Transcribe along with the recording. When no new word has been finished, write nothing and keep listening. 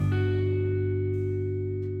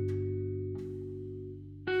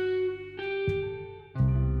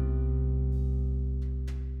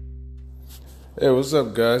Hey, what's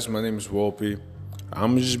up, guys? My name is Wolpe.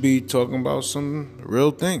 I'm just be talking about some real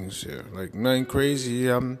things here, like nothing crazy.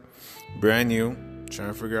 I'm brand new, trying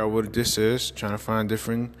to figure out what this is, trying to find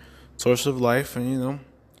different source of life, and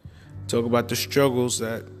talk about the struggles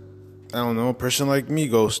that a person like me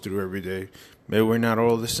goes through every day. Maybe we're not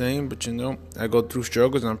all the same, but I go through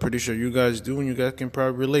struggles, and I'm pretty sure you guys do, and you guys can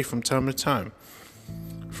probably relate from time to time.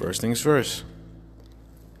 First things first.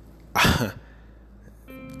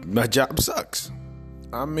 My job sucks.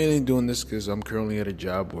 I'm mainly doing this because I'm currently at a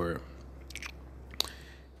job where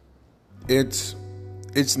it's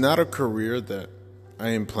not a career that I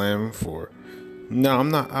am planning for. No, I'm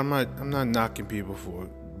not. I'm not knocking people for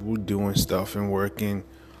doing stuff and working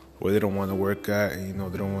where they don't want to work at, and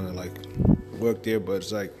they don't want to work there. But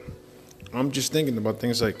it's like I'm just thinking about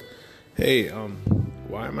things like, hey,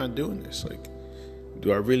 why am I doing this?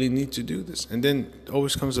 Do I really need to do this? And then it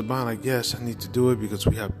always comes about yes, I need to do it because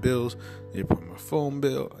we have bills. I need to pay my phone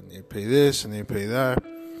bill. I need to pay this. I need to pay that.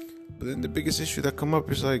 But then the biggest issue that come up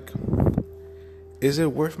is is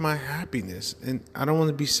it worth my happiness? And I don't want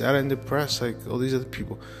to be sad and depressed like all these other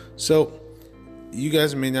people. So you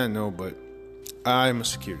guys may not know, but I'm a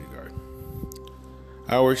security guard.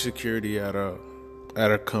 I work security at a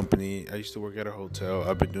company. I used to work at a hotel.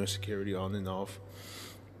 I've been doing security on and off.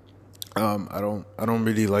 I don't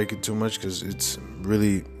really like it too much because it's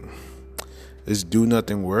do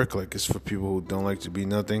nothing work. It's for people who don't like to be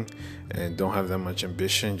nothing and don't have that much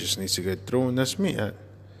ambition, just needs to get through. And that's me.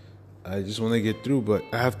 I just want to get through, but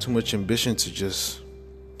I have too much ambition to just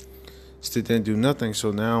sit there and do nothing.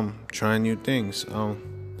 So now I'm trying new things.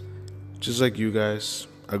 Just like you guys,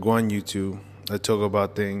 I go on YouTube. I talk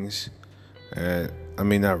about things. I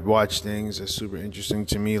watch things that's super interesting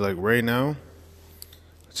to me. Like right now,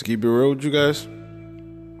 to keep it real with you guys,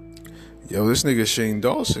 yo, this nigga Shane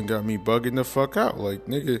Dawson got me bugging the fuck out.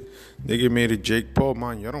 Nigga made a Jake Paul.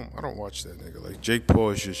 Man, I don't watch that nigga. Jake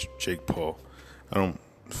Paul is just Jake Paul.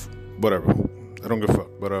 Whatever. I don't give a fuck.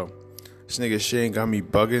 But this nigga Shane got me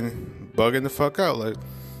bugging the fuck out.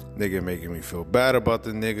 Nigga making me feel bad about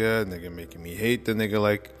the nigga. Nigga making me hate the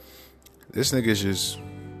nigga. This nigga's just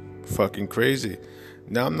fucking crazy.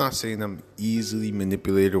 Now I'm not saying I'm easily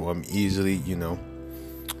manipulated or I'm easily,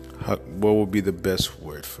 what would be the best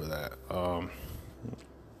word for that?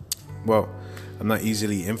 Well, I'm not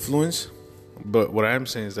easily influenced, but what I am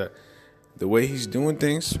saying is that the way he's doing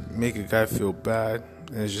things make a guy feel bad,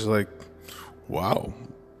 and it's just wow,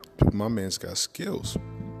 my man's got skills.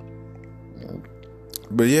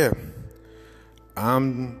 But yeah,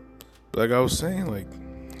 like I was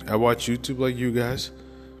saying, I watch YouTube like you guys.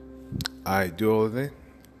 I do all of it.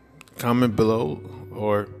 Comment below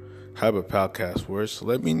or have a podcast worse.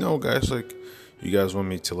 Let me know, guys. You guys want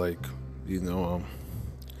me to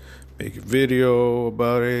make a video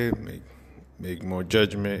about it, make more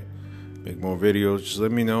judgment, make more videos. Just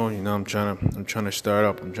let me know. I'm trying to start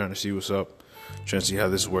up. I'm trying to see what's up. Trying to see how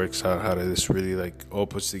this works, how this really all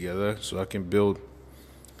puts together, so I can build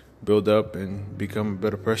up and become a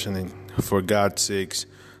better person. And for God's sakes,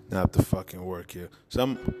 not have to fucking work here.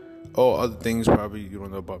 Other things probably you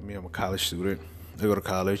don't know about me. I'm a college student. I go to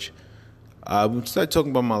college. I would start talking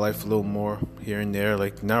about my life a little more here and there.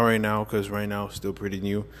 Not right now, because right now it's still pretty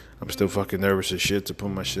new. I'm still fucking nervous as shit to put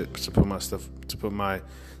myself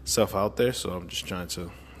out there. So I'm just trying to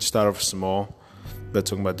start off small, but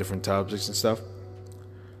talking about different topics and stuff.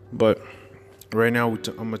 But right now I'm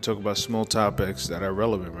gonna talk about small topics that are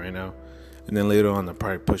relevant right now, and then later on I'll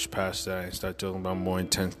probably push past that and start talking about more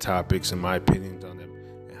intense topics and my opinions on them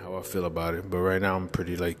and how I feel about it. But right now I'm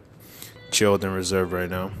pretty chilled and reserved right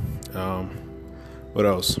now. What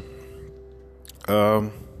else?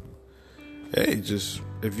 Hey, just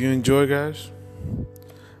if you enjoy, guys,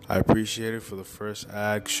 I appreciate it for the first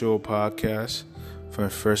actual podcast, for the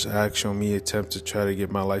first actual me attempt to try to get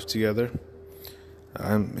my life together.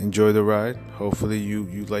 I enjoy the ride. Hopefully you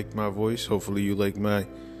like my voice. Hopefully you like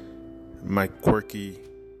my quirky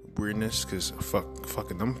weirdness, because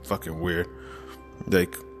I'm fucking weird. You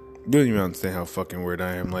don't even understand how fucking weird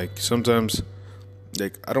I am. Sometimes,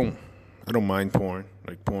 I don't mind porn.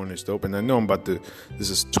 Porn is dope, and I know this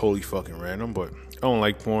is totally fucking random, but I don't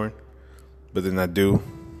like porn. But then I do.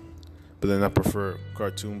 But then I prefer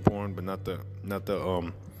cartoon porn, but not the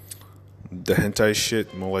hentai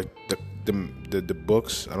shit. More the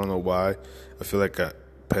books. I don't know why. I feel like a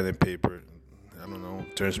pen and paper, I don't know,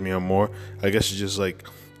 turns me on more. I guess it's just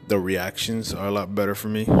the reactions are a lot better for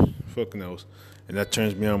me. Fuck knows. And that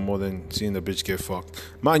turns me on more than seeing the bitch get fucked.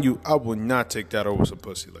 Mind you, I would not take that over some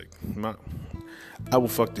pussy. I will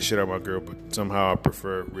fuck the shit out of my girl, but somehow I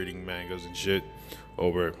prefer reading mangas and shit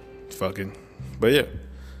over fucking. But yeah.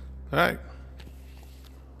 Alright.